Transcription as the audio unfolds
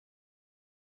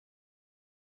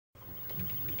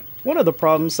One of the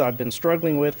problems I've been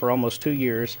struggling with for almost 2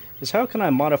 years is how can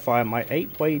I modify my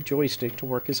 8-way joystick to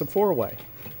work as a 4-way?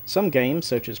 Some games,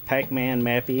 such as Pac-Man,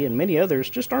 Mame, and many others,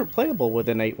 just aren't playable with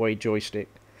an 8-way joystick.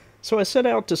 So I set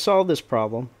out to solve this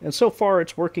problem, and so far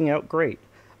it's working out great.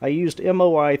 I used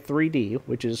MOI 3D,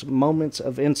 which is Moments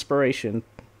of Inspiration,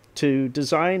 to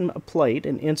design a plate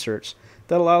and inserts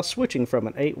that allow switching from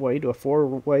an 8-way to a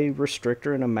 4-way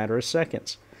restrictor in a matter of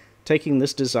seconds. Taking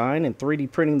this design and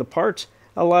 3D printing the parts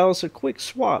allows a quick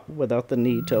swap without the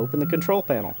need to open the control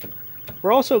panel.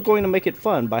 We're also going to make it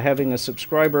fun by having a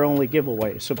subscriber-only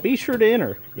giveaway, so be sure to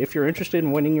enter if you're interested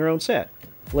in winning your own set.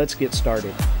 Let's get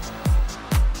started.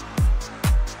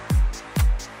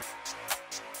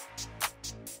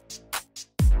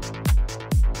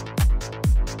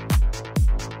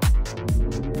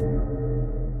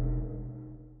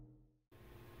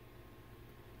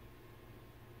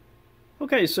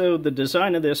 Okay, so the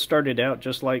design of this started out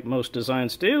just like most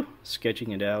designs do,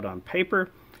 sketching it out on paper.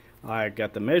 I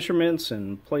got the measurements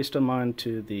and placed them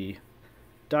onto the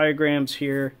diagrams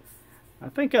here. I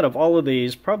think out of all of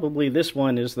these, probably this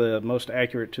one is the most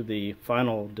accurate to the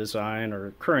final design,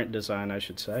 or current design I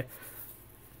should say.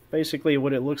 Basically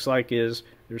what it looks like is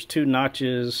there's 2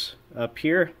 notches up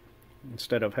here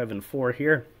instead of having 4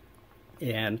 here,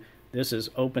 and this is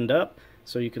opened up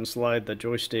so you can slide the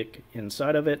joystick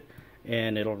inside of it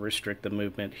and it'll restrict the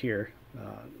movement here,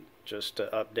 just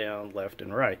to up, down, left,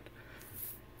 and right.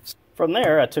 From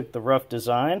there, I took the rough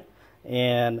design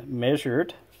and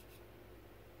measured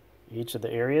each of the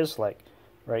areas. Like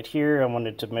right here, I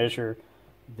wanted to measure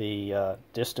the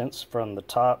distance from the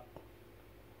top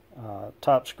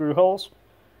screw holes,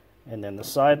 and then the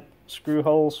side screw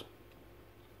holes.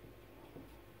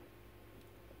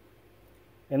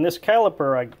 And this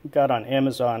caliper I got on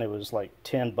Amazon. It was like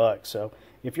 10 bucks. So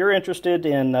if you're interested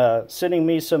in sending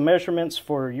me some measurements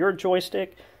for your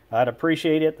joystick, I'd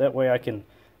appreciate it. That way I can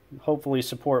hopefully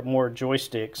support more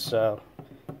joysticks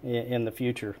in the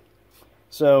future.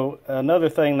 So another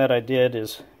thing that I did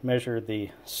is measure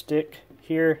the stick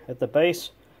here at the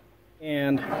base.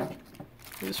 And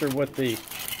these are what the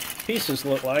pieces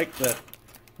look like that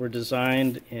were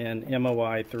designed in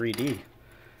MOI 3D.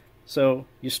 So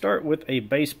you start with a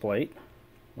base plate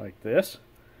like this,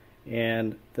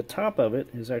 and the top of it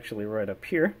is actually right up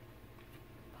here.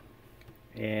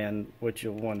 And what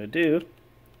you'll want to do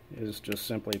is just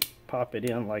simply pop it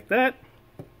in like that,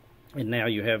 and now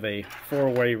you have a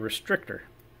 4-way restrictor,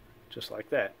 just like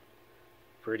that.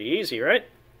 Pretty easy, right?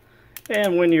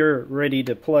 And when you're ready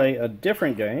to play a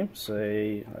different game,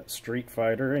 say Street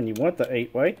Fighter, and you want the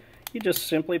 8-way, you just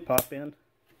simply pop in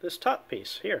this top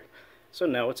piece here. So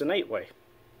now it's an 8-way.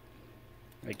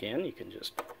 Again, you can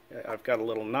just, I've got a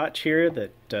little notch here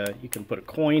that you can put a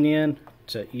coin in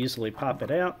to easily pop it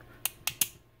out.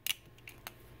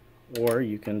 Or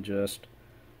you can just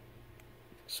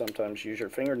sometimes use your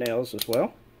fingernails as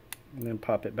well, and then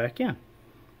pop it back in.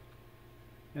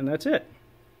 And that's it.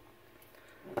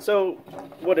 So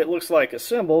what it looks like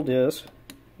assembled is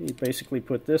you basically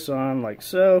put this on like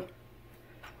so.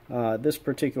 This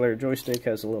particular joystick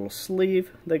has a little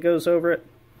sleeve that goes over it,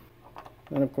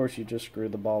 and of course you just screw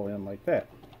the ball in like that,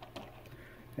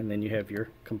 and then you have your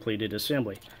completed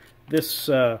assembly. This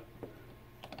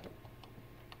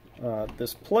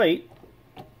this plate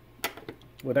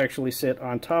would actually sit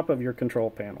on top of your control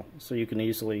panel, so you can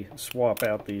easily swap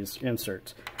out these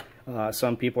inserts.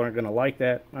 Some people aren't going to like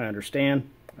that, I understand,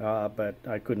 but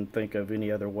I couldn't think of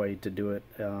any other way to do it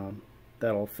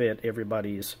that'll fit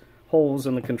everybody's holes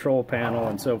in the control panel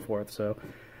and so forth. So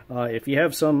if you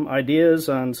have some ideas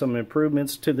on some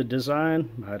improvements to the design,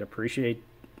 I'd appreciate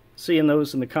seeing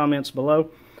those in the comments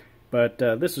below. But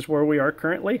this is where we are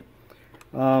currently.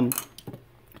 Tell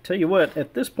you what,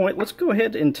 at this point, let's go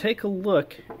ahead and take a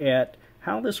look at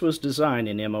how this was designed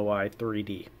in MOI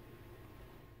 3D.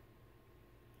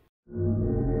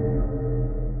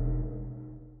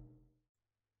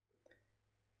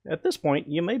 At this point,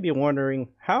 you may be wondering,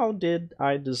 how did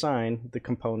I design the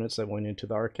components that went into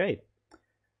the arcade?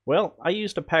 Well, I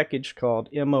used a package called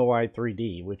MOI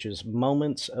 3D, which is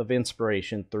Moments of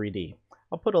Inspiration 3D.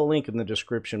 I'll put a link in the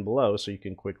description below so you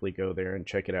can quickly go there and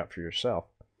check it out for yourself.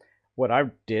 What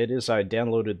I did is I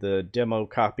downloaded the demo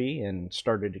copy and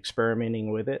started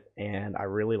experimenting with it, and I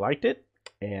really liked it.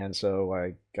 And so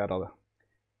I got a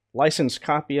licensed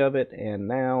copy of it, and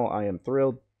now I am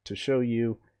thrilled to show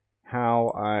you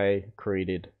how I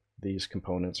created these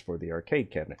components for the arcade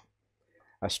cabinet.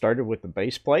 I started with the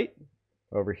base plate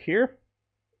over here,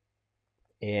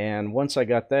 and once I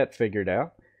got that figured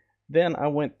out, then I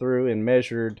went through and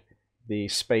measured the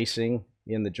spacing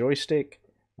in the joystick,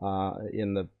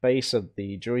 in the base of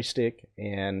the joystick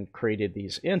and created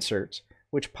these inserts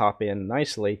which pop in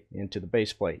nicely into the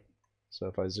base plate. So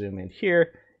if I zoom in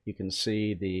here, you can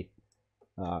see the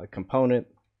component,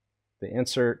 the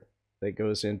insert that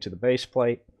goes into the base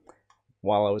plate.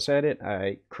 While I was at it,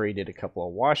 I created a couple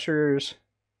of washers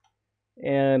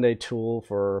and a tool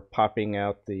for popping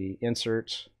out the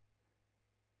inserts.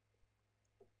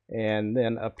 And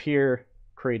then up here,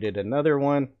 created another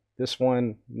one. This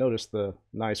one, notice the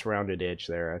nice rounded edge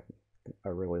there. I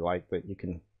really like that you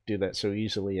can do that so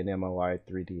easily in MOI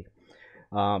 3D.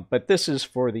 But this is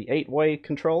for the 8-way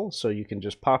control, so you can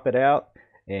just pop it out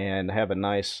and have a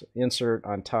nice insert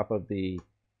on top of the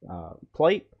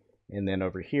plate. And then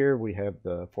over here we have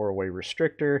the 4-way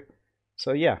restrictor.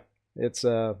 So yeah, it's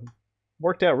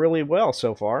worked out really well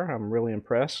so far. I'm really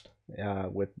impressed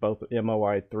with both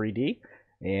MOI 3D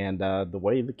and the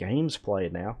way the game's play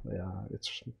now.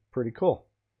 It's pretty cool.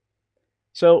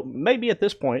 So maybe at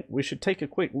this point we should take a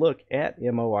quick look at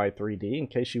MOI 3D in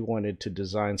case you wanted to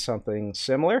design something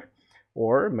similar,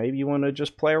 or maybe you want to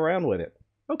just play around with it.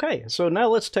 Okay, so now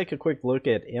let's take a quick look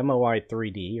at MOI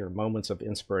 3D, or Moments of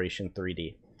Inspiration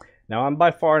 3D. Now, I'm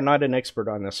by far not an expert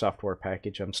on this software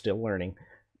package. I'm still learning,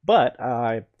 but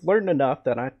I've learned enough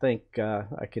that I think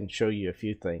I can show you a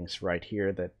few things right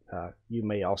here that you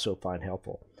may also find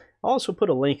helpful. I'll also put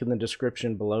a link in the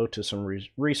description below to some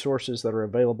resources that are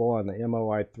available on the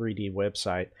MOI 3D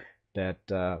website that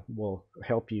will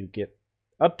help you get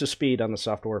up to speed on the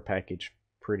software package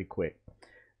pretty quick.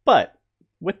 But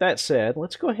with that said,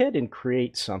 let's go ahead and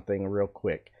create something real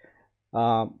quick.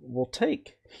 We'll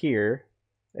take here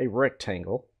a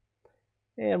rectangle,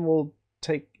 and we'll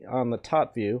take on the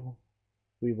top view,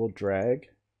 we will drag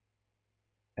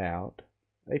out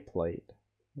a plate.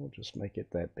 We'll just make it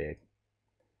that big.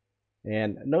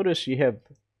 And notice you have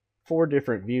 4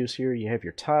 different views here. You have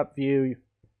your top view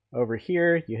over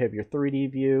here, you have your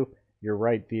 3D view, your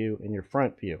right view, and your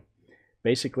front view.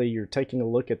 Basically, you're taking a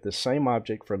look at the same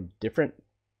object from different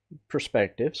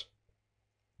perspectives,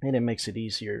 and it makes it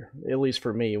easier, at least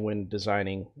for me, when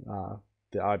designing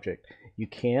the object. You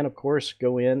can, of course,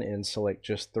 go in and select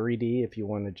just 3D if you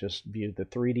want to just view the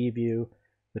 3D view,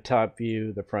 the top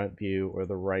view, the front view, or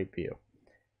the right view.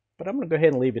 But I'm going to go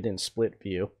ahead and leave it in split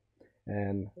view.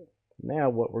 And now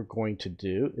what we're going to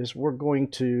do is we're going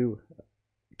to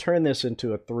turn this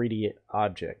into a 3D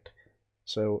object.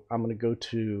 So I'm going to go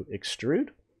to Extrude,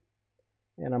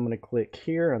 and I'm going to click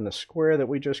here on the square that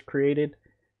we just created,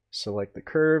 select the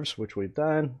curves, which we've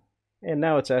done, and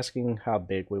now it's asking how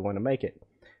big we want to make it.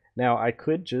 Now I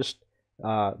could just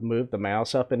move the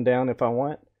mouse up and down if I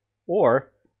want,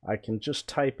 or I can just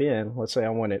type in, let's say I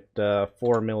want it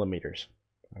 4 millimeters.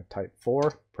 I type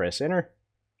 4, press enter,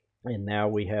 and now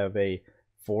we have a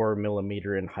 4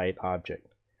 millimeter in height object.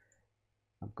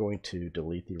 I'm going to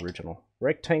delete the original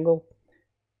rectangle.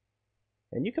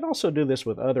 And you can also do this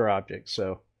with other objects.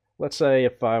 So let's say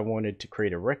if I wanted to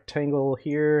create a rectangle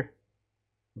here,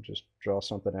 I'll just draw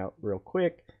something out real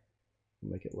quick,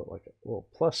 make it look like a little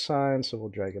plus sign. So we'll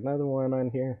drag another one on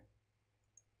here.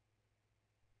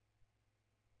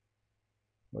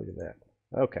 Look at that.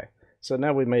 Okay, so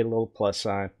now we made a little plus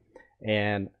sign,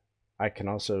 and I can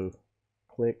also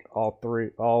click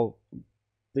all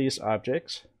these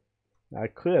objects. I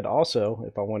could also,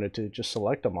 if I wanted to, just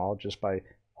select them all just by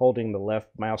holding the left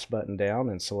mouse button down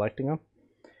and selecting them.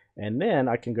 And then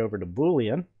I can go over to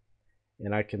Boolean,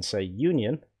 and I can say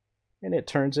union, and it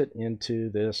turns it into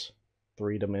this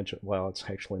 3-dimensional, well, it's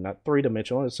actually not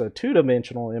 3-dimensional, it's a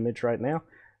 2-dimensional image right now,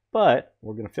 but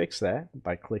we're going to fix that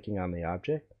by clicking on the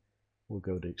object. We'll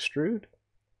go to Extrude,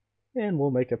 and we'll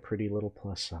make a pretty little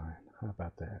plus sign. How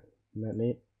about that? Isn't that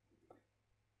neat?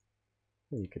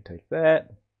 You could take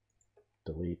that,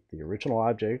 delete the original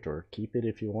object, or keep it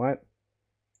if you want.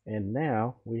 And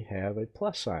now we have a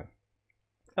plus sign.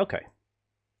 Okay,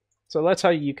 so that's how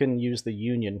you can use the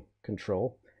union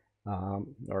control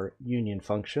or union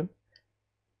function.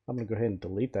 I'm going to go ahead and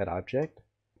delete that object.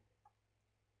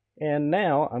 And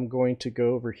now I'm going to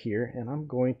go over here and I'm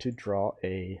going to draw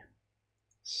a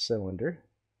cylinder.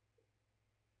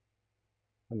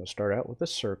 I'm going to start out with a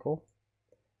circle,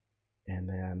 and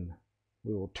then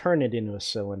we will turn it into a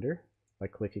cylinder by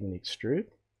clicking the extrude.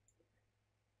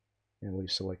 And we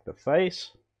select the face,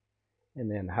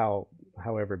 and then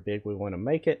however big we want to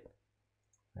make it.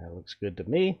 That looks good to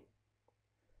me.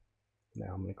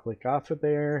 Now I'm going to click off of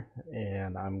there,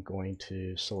 and I'm going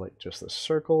to select just the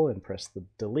circle and press the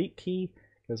delete key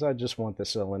because I just want the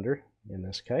cylinder in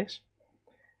this case.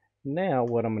 Now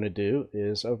what I'm going to do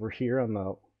is over here on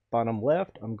the bottom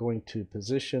left, I'm going to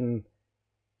position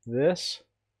this,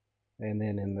 and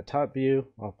then in the top view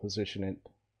I'll position it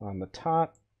on the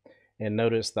top, and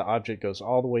notice the object goes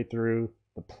all the way through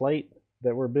the plate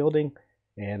that we're building.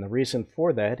 And the reason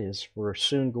for that is we're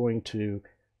soon going to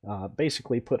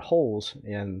basically put holes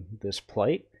in this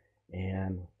plate.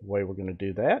 And the way we're going to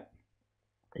do that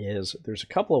is there's a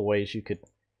couple of ways you could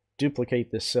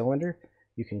duplicate this cylinder.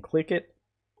 You can click it,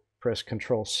 press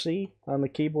Control C on the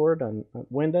keyboard on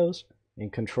Windows,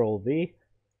 and Control V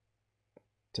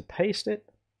to paste it.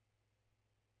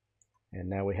 And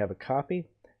now we have a copy.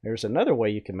 There's another way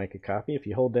you can make a copy. If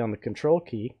you hold down the Control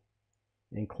key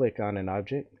and click on an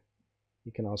object,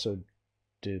 you can also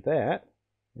do that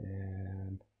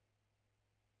and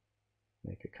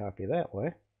make a copy that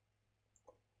way.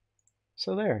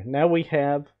 So there, now we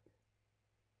have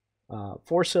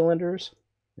 4 cylinders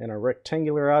and a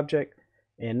rectangular object,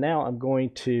 and now I'm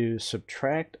going to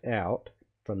subtract out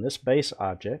from this base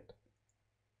object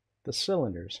the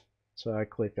cylinders. So I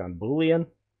click on Boolean,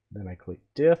 then I click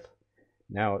Diff.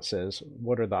 Now it says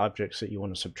what are the objects that you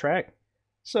want to subtract.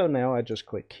 So now I just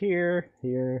click here,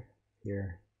 here,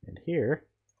 here, and here,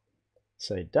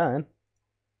 say done,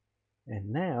 and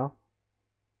now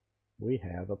we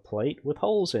have a plate with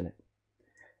holes in it.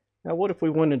 Now what if we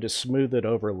wanted to smooth it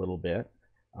over a little bit?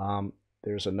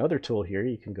 There's another tool here.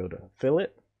 You can go to Fillet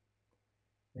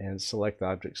and select the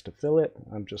objects to fill it.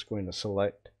 I'm just going to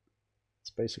select,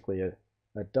 it's basically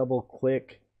a double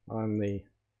click on the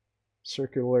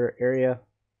circular area,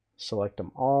 select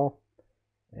them all,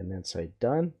 and then say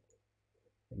done.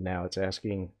 And now it's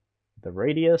asking the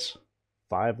radius.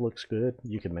 5 looks good.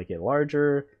 You can make it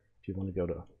larger. If you want to go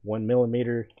to 1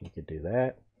 millimeter, you could do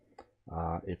that.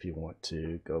 If you want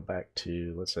to go back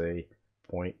to, let's say,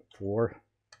 0.4,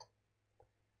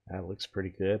 that looks pretty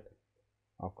good.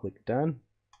 I'll click done.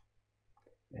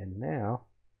 And now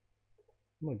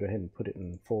I'm going to go ahead and put it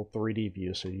in full 3D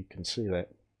view so you can see that.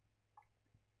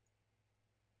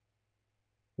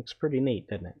 Looks pretty neat,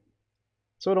 doesn't it?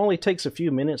 So it only takes a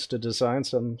few minutes to design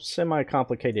some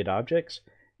semi-complicated objects.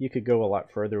 You could go a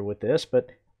lot further with this, but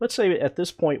let's say at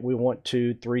this point we want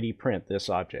to 3D print this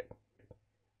object.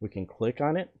 We can click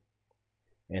on it,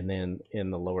 and then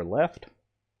in the lower left,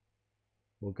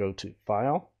 we'll go to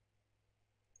File,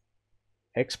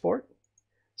 Export.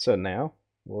 So now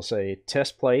we'll say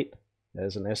Test Plate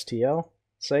as an STL,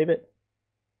 save it,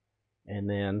 and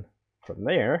then from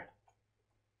there,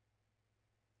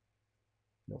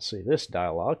 you'll see this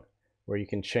dialog where you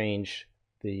can change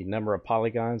the number of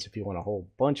polygons if you want a whole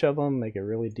bunch of them, make it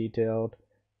really detailed.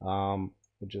 We'll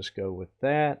just go with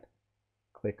that,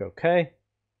 click OK,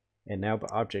 and now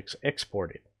the object's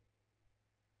exported.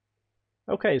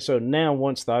 Okay, so now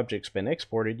once the object's been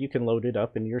exported, you can load it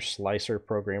up in your slicer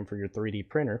program for your 3D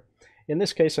printer. In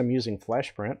this case, I'm using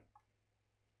Flash Print.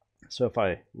 So if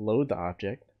I load the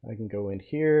object, I can go in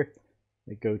here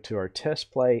and go to our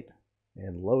test plate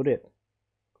and load it.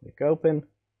 Click open.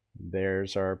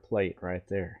 There's our plate right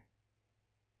there.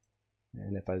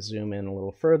 And if I zoom in a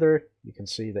little further, you can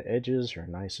see the edges are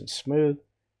nice and smooth.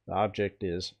 The object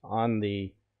is on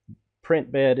the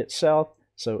print bed itself,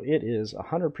 so it is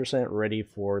 100% ready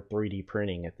for 3D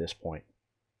printing at this point.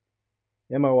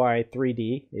 MOI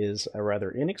 3D is a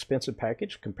rather inexpensive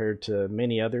package compared to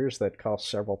many others that cost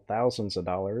several thousands of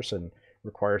dollars and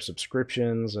require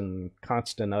subscriptions and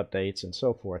constant updates and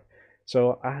so forth.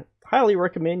 So I highly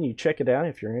recommend you check it out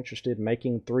if you're interested in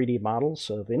making 3D models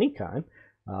of any kind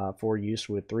for use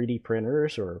with 3D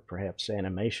printers or perhaps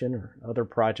animation or other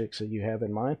projects that you have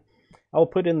in mind. I'll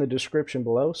put in the description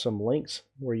below some links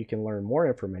where you can learn more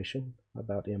information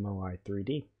about MOI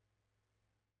 3D.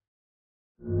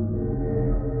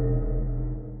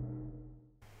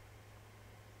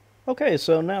 Okay,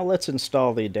 so now let's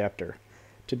install the adapter.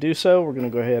 To do so, we're going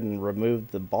to go ahead and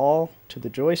remove the ball to the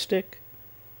joystick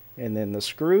and then the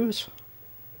screws.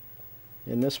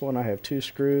 In this one I have 2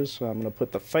 screws, so I'm going to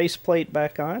put the faceplate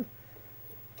back on,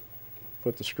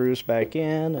 put the screws back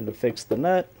in, and to fix the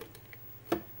nut,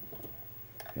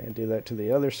 and do that to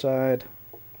the other side.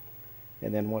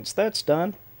 And then once that's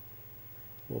done,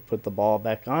 we'll put the ball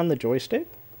back on the joystick.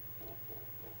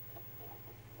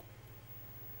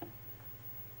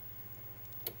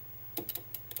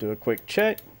 Do a quick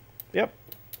check. Yep,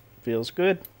 feels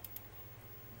good.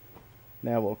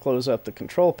 Now we'll close up the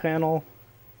control panel.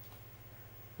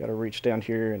 Got to reach down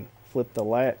here and flip the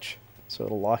latch so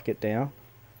it'll lock it down.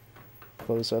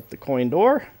 Close up the coin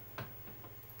door.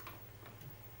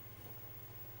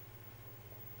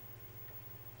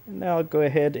 And now I'll go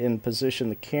ahead and position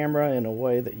the camera in a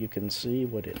way that you can see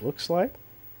what it looks like.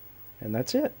 And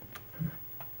that's it.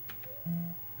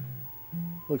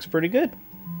 Looks pretty good.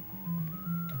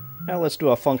 Now let's do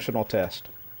a functional test.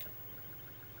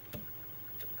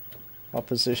 I'll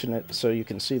position it so you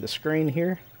can see the screen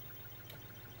here.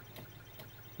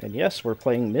 And yes, we're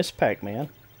playing Miss Pac-Man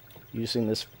using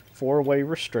this 4-way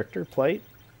restrictor plate.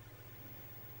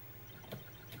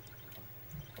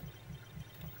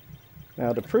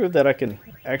 Now, to prove that I can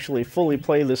actually fully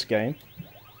play this game,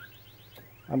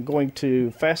 I'm going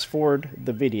to fast forward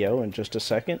the video in just a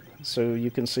second so you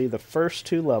can see the first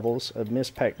 2 levels of Miss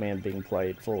Pac-Man being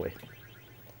played fully.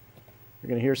 You're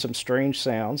going to hear some strange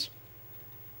sounds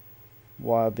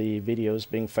while the video is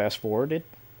being fast forwarded.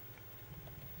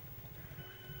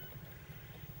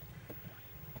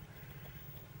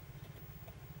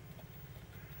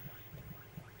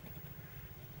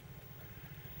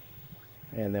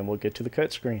 And then we'll get to the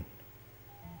cut screen.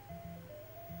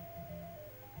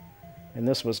 And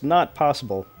this was not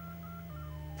possible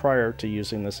prior to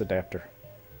using this adapter.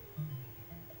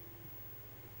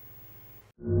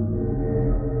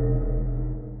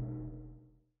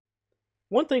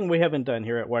 One thing we haven't done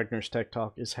here at Wagner's Tech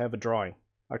Talk is have a drawing,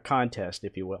 a contest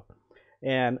if you will.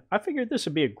 And I figured this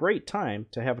would be a great time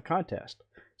to have a contest.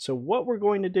 So what we're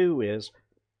going to do is,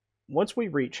 once we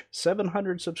reach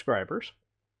 700 subscribers,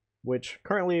 which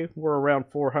currently we're around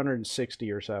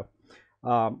 460 or so,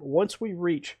 once we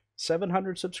reach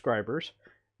 700 subscribers,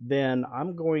 then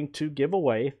I'm going to give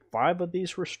away 5 of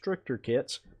these restrictor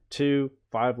kits to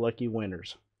 5 lucky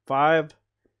winners. 5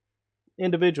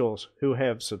 individuals who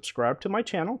have subscribed to my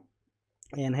channel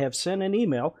and have sent an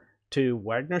email to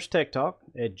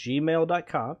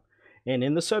wagnerstechtalk@gmail.com, and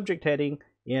in the subject heading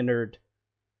entered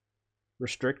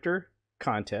restrictor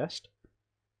contest,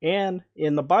 and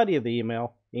in the body of the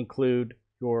email include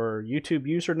your YouTube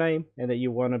username and that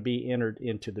you want to be entered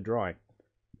into the drawing.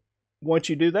 Once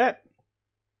you do that,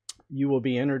 you will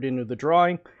be entered into the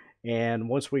drawing, and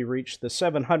once we reach the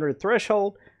 700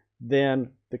 threshold,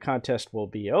 then the contest will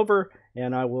be over,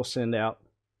 and I will send out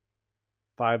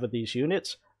 5 of these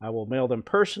units. I will mail them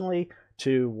personally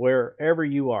to wherever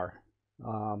you are.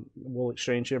 We'll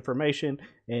exchange information,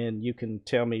 and you can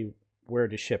tell me where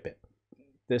to ship it.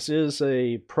 This is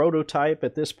a prototype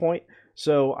at this point,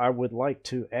 so I would like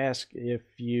to ask if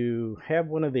you have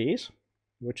one of these,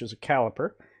 which is a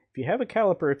caliper. If you have a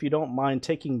caliper, if you don't mind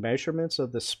taking measurements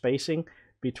of the spacing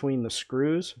between the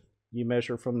screws, you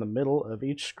measure from the middle of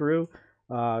each screw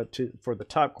for the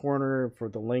top corner, for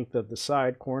the length of the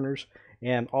side corners,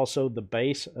 and also the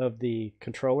base of the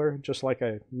controller, just like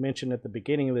I mentioned at the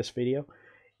beginning of this video.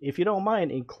 If you don't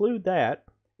mind, include that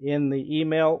in the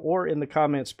email or in the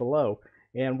comments below.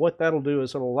 And what that'll do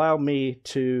is it'll allow me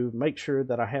to make sure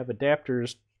that I have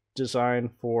adapters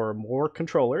designed for more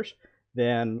controllers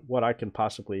than what I can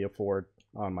possibly afford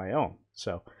on my own.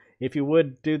 So if you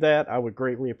would do that, I would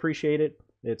greatly appreciate it.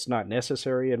 It's not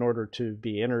necessary in order to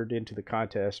be entered into the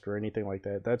contest or anything like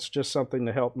that. That's just something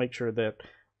to help make sure that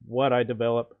what I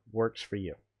develop works for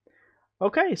you.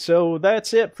 Okay, so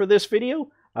that's it for this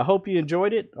video. I hope you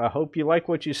enjoyed it. I hope you like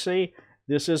what you see.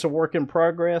 This is a work in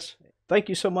progress. Thank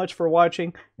you so much for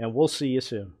watching, and we'll see you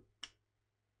soon.